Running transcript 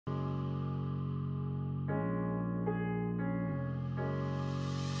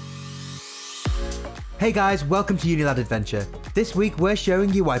Hey guys, welcome to UNILAD Adventure. This week we're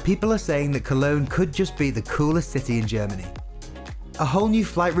showing you why people are saying that Cologne could just be the coolest city in Germany. A whole new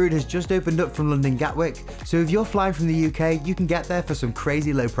flight route has just opened up from London Gatwick, so if you're flying from the UK, you can get there for some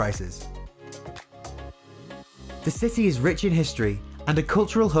crazy low prices. The city is rich in history and a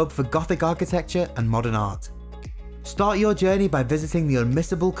cultural hub for Gothic architecture and modern art. Start your journey by visiting the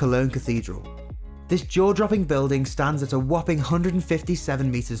unmissable Cologne Cathedral. This jaw-dropping building stands at a whopping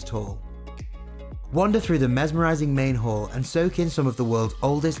 157 meters tall. Wander through the mesmerizing main hall and soak in some of the world's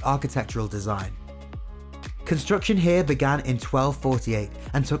oldest architectural design. Construction here began in 1248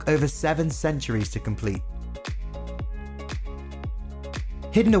 and took over 7 centuries to complete.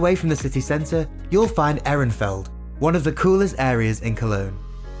 Hidden away from the city centre, you'll find Ehrenfeld, one of the coolest areas in Cologne.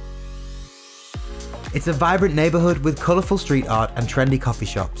 It's a vibrant neighbourhood with colourful street art and trendy coffee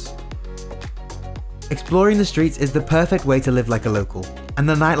shops. Exploring the streets is the perfect way to live like a local, and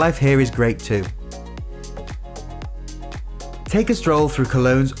the nightlife here is great too. Take a stroll through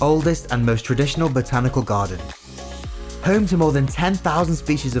Cologne's oldest and most traditional botanical garden. Home to more than 10,000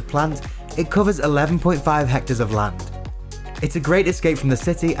 species of plant, it covers 11.5 hectares of land. It's a great escape from the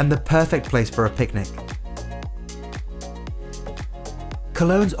city and the perfect place for a picnic.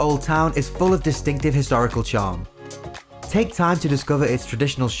 Cologne's old town is full of distinctive historical charm. Take time to discover its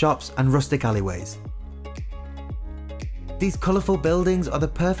traditional shops and rustic alleyways. These colourful buildings are the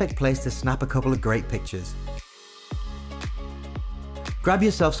perfect place to snap a couple of great pictures. Grab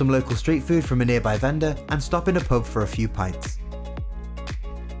yourself some local street food from a nearby vendor and stop in a pub for a few pints.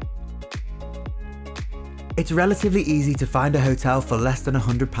 It's relatively easy to find a hotel for less than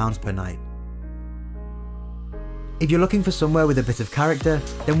 £100 per night. If you're looking for somewhere with a bit of character,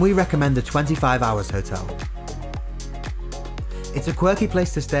 then we recommend the 25 Hours Hotel. It's a quirky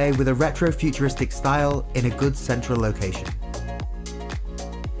place to stay with a retro-futuristic style in a good central location.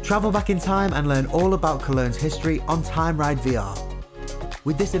 Travel back in time and learn all about Cologne's history on TimeRideVR.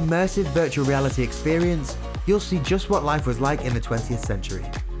 With this immersive virtual reality experience, you'll see just what life was like in the 20th century.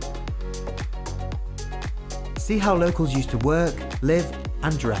 See how locals used to work, live,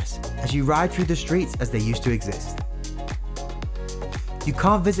 and dress as you ride through the streets as they used to exist. You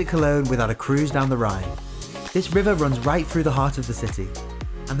can't visit Cologne without a cruise down the Rhine. This river runs right through the heart of the city,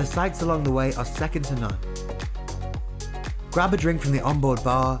 and the sights along the way are second to none. Grab a drink from the onboard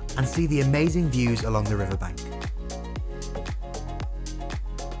bar and see the amazing views along the riverbank.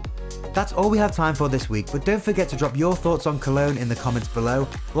 That's all we have time for this week, but don't forget to drop your thoughts on Cologne in the comments below,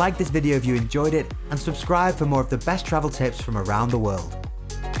 like this video if you enjoyed it, and subscribe for more of the best travel tips from around the world.